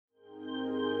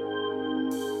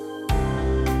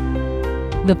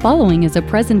The following is a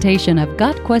presentation of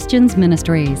Got Questions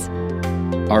Ministries.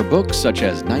 Are books such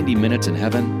as 90 Minutes in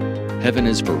Heaven, Heaven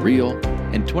is for Real,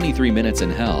 and 23 Minutes in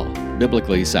Hell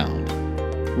biblically sound?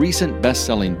 Recent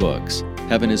best-selling books,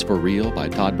 Heaven is for Real by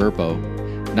Todd Burpo,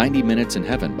 90 Minutes in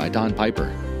Heaven by Don Piper,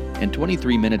 and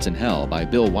 23 Minutes in Hell by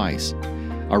Bill Weiss,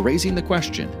 are raising the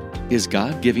question, is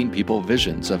God giving people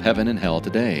visions of heaven and hell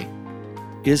today?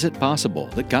 Is it possible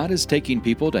that God is taking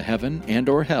people to heaven and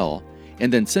or hell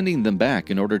and then sending them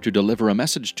back in order to deliver a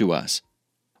message to us?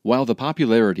 While the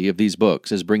popularity of these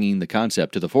books is bringing the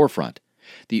concept to the forefront,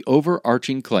 the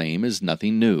overarching claim is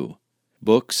nothing new.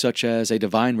 Books such as A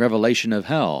Divine Revelation of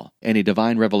Hell and A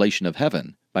Divine Revelation of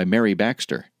Heaven by Mary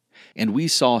Baxter and We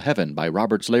Saw Heaven by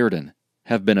Robert Liardon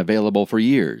have been available for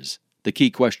years. The key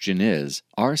question is,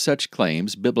 are such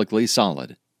claims biblically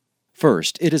solid?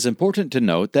 First, it is important to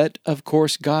note that, of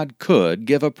course, God could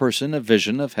give a person a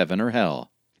vision of heaven or hell.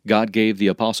 God gave the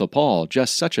Apostle Paul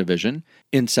just such a vision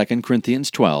in 2 Corinthians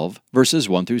 12, verses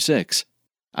 1 through 6.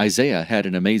 Isaiah had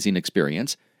an amazing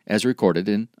experience, as recorded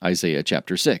in Isaiah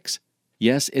chapter 6.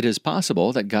 Yes, it is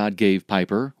possible that God gave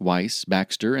Piper, Weiss,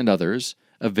 Baxter, and others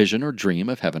a vision or dream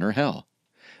of heaven or hell.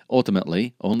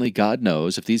 Ultimately, only God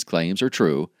knows if these claims are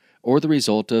true or the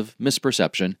result of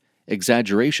misperception,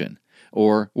 exaggeration,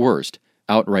 or, worst,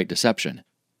 outright deception.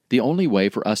 The only way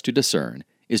for us to discern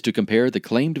is to compare the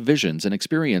claimed visions and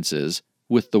experiences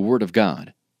with the Word of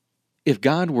God. If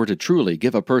God were to truly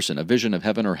give a person a vision of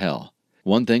heaven or hell,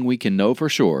 one thing we can know for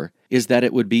sure is that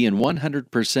it would be in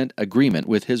 100% agreement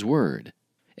with His Word.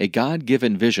 A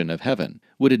God-given vision of heaven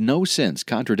would in no sense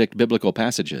contradict biblical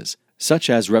passages, such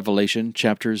as Revelation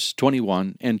chapters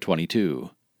 21 and 22.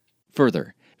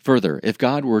 Further, if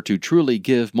God were to truly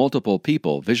give multiple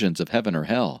people visions of heaven or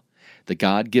hell, the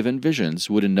God-given visions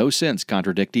would in no sense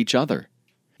contradict each other.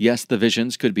 Yes, the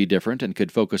visions could be different and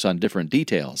could focus on different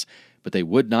details, but they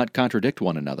would not contradict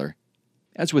one another.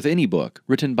 As with any book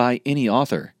written by any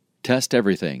author, test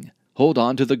everything, hold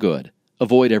on to the good,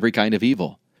 avoid every kind of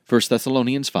evil. 1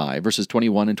 Thessalonians 5, verses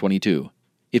 21 and 22.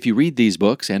 If you read these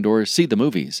books and or see the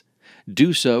movies,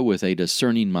 do so with a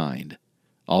discerning mind.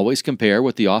 Always compare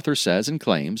what the author says and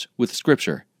claims with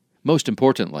Scripture. Most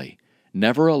importantly,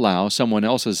 never allow someone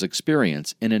else's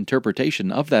experience and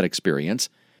interpretation of that experience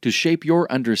to shape your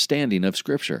understanding of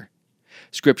Scripture.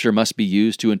 Scripture must be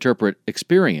used to interpret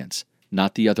experience,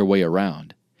 not the other way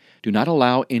around. Do not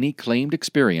allow any claimed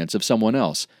experience of someone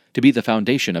else to be the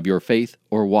foundation of your faith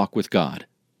or walk with God.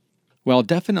 While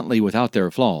definitely without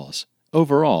their flaws,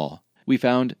 overall, we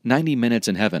found 90 Minutes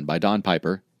in Heaven by Don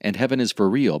Piper and Heaven is for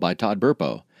Real by Todd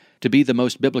Burpo to be the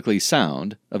most biblically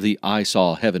sound of the I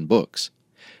Saw Heaven books.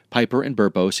 Piper and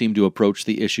Burpo seem to approach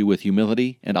the issue with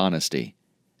humility and honesty.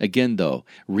 Again, though,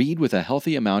 read with a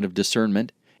healthy amount of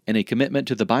discernment and a commitment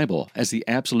to the Bible as the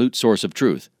absolute source of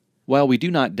truth. While we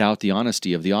do not doubt the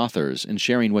honesty of the authors in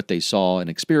sharing what they saw and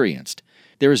experienced,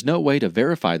 there is no way to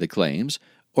verify the claims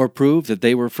or prove that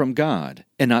they were from God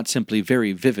and not simply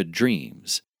very vivid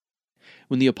dreams.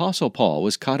 When the Apostle Paul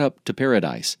was caught up to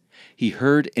paradise, he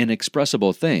heard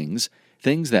inexpressible things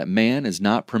that man is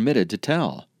not permitted to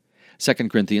tell. 2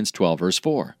 Corinthians 12, verse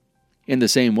 4. In the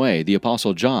same way, the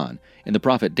Apostle John and the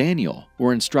prophet Daniel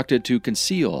were instructed to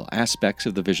conceal aspects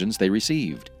of the visions they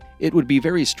received. It would be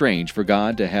very strange for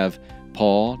God to have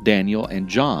Paul, Daniel, and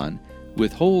John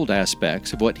withhold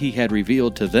aspects of what He had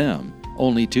revealed to them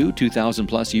only 2,000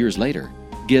 plus years later,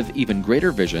 give even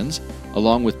greater visions,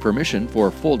 along with permission for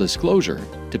full disclosure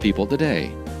to people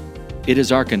today. It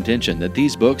is our contention that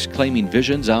these books claiming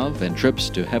visions of and trips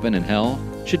to heaven and hell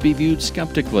should be viewed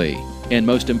skeptically and,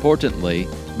 most importantly,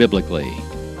 biblically.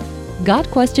 Got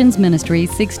Questions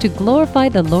Ministries seeks to glorify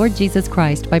the Lord Jesus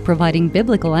Christ by providing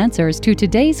biblical answers to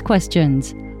today's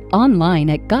questions. Online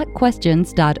at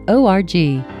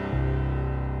gotquestions.org.